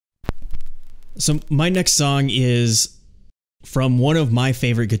So my next song is from one of my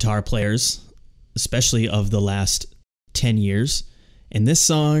favorite guitar players, especially of the last 10 years. And this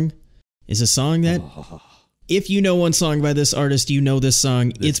song is a song that, if you know one song by this artist, you know this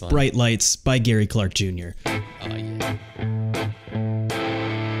song. It's Bright Lights by Gary Clark Jr. Oh, yeah.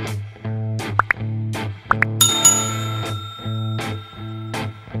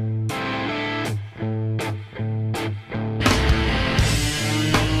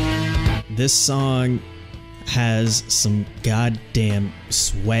 This song has some goddamn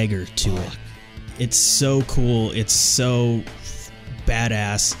swagger to it. It's so cool. It's so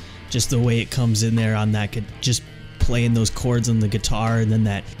badass. Just the way it comes in there on that, just playing those chords on the guitar, and then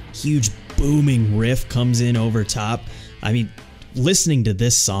that huge booming riff comes in over top. I mean, listening to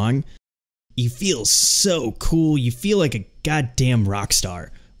this song, you feel so cool. You feel like a goddamn rock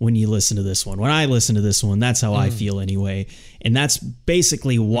star when you listen to this one. When I listen to this one, that's how I feel anyway. And that's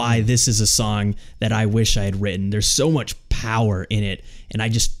basically why this is a song that I wish I had written. There's so much power in it, and I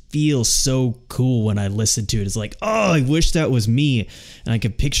just feel so cool when I listen to it. It's like, oh, I wish that was me. And I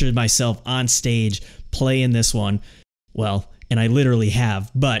could picture myself on stage playing this one. Well, and I literally have,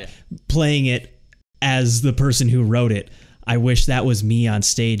 but playing it as the person who wrote it. I wish that was me on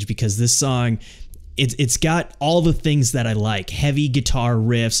stage, because this song, it's got all the things that I like. Heavy guitar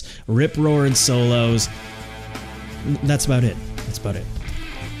riffs, rip-roaring solos. That's about it. That's about it.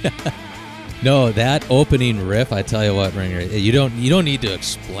 No, that opening riff, I tell you what, Ringer, you don't need to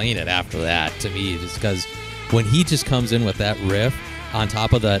explain it after that to me, just because when he just comes in with that riff on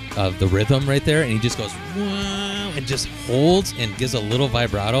top of the rhythm right there, and he just goes wow, and just holds and gives a little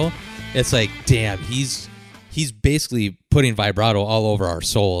vibrato, it's like, damn, he's basically putting vibrato all over our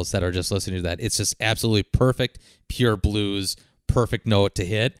souls that are just listening to that. It's just absolutely perfect, pure blues, perfect note to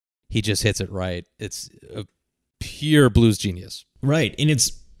hit. He just hits it right. It's a pure blues genius. Right, and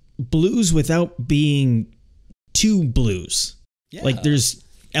it's blues without being too blues. Yeah. Like, there's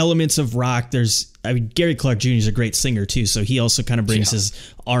elements of rock. Gary Clark Jr. is a great singer too, so he also kind of brings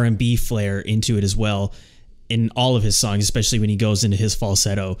his R&B flair into it as well in all of his songs, especially when he goes into his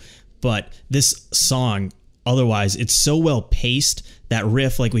falsetto. But this song, otherwise, it's so well paced. That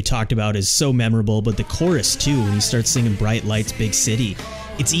riff, like we talked about, is so memorable, but the chorus too, when he starts singing Bright Lights, Big City,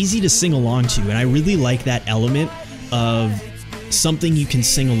 it's easy to sing along to, and I really like that element of something you can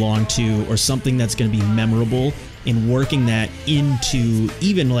sing along to, or something that's going to be memorable, and working that into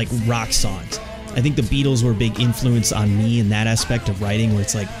even like rock songs. I think the Beatles were a big influence on me in that aspect of writing, where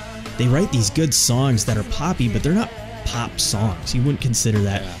it's like they write these good songs that are poppy, but they're not pop songs. You wouldn't consider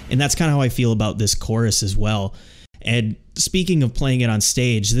that. Yeah. And that's kind of how I feel about this chorus as well. And speaking of playing it on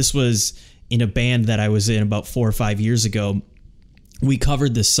stage, this was in a band that I was in about 4 or 5 years ago. We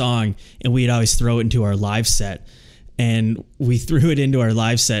covered this song, and we'd always throw it into our live set. And we threw it into our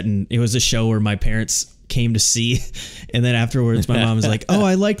live set, and it was a show where my parents came to see. And then afterwards, my mom was like, oh,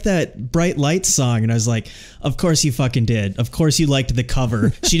 I like that Bright Lights song. And I was like, of course you fucking did. Of course you liked the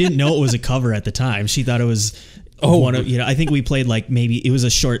cover. She didn't know it was a cover at the time. She thought it was one of, I think we played like, maybe it was a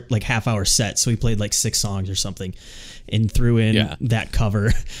short, like half-hour set. So we played like 6 songs or something and threw in that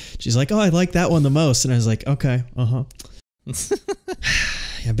cover. She's like, oh, I like that one the most. And I was like, okay, I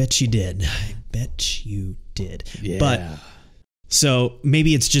bet you did. I bet you did. Yeah. But so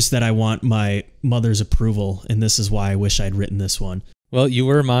maybe it's just that I want my mother's approval, and this is why I wish I'd written this one. Well, you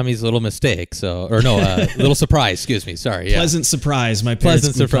were mommy's little mistake, little surprise. Excuse me. Sorry. Yeah. Pleasant surprise. My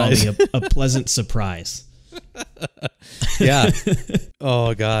parents would call me a pleasant surprise. Yeah.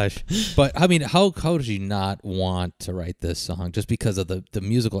 Oh gosh. But I mean, how did you not want to write this song? Just because of the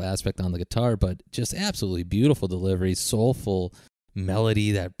musical aspect on the guitar, but just absolutely beautiful delivery, soulful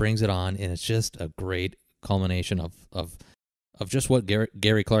melody that brings it on, and it's just a great culmination of just what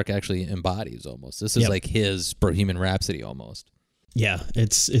Gary Clark actually embodies almost. This is like his Bohemian Rhapsody almost. Yeah,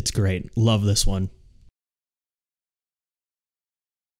 it's great. Love this one.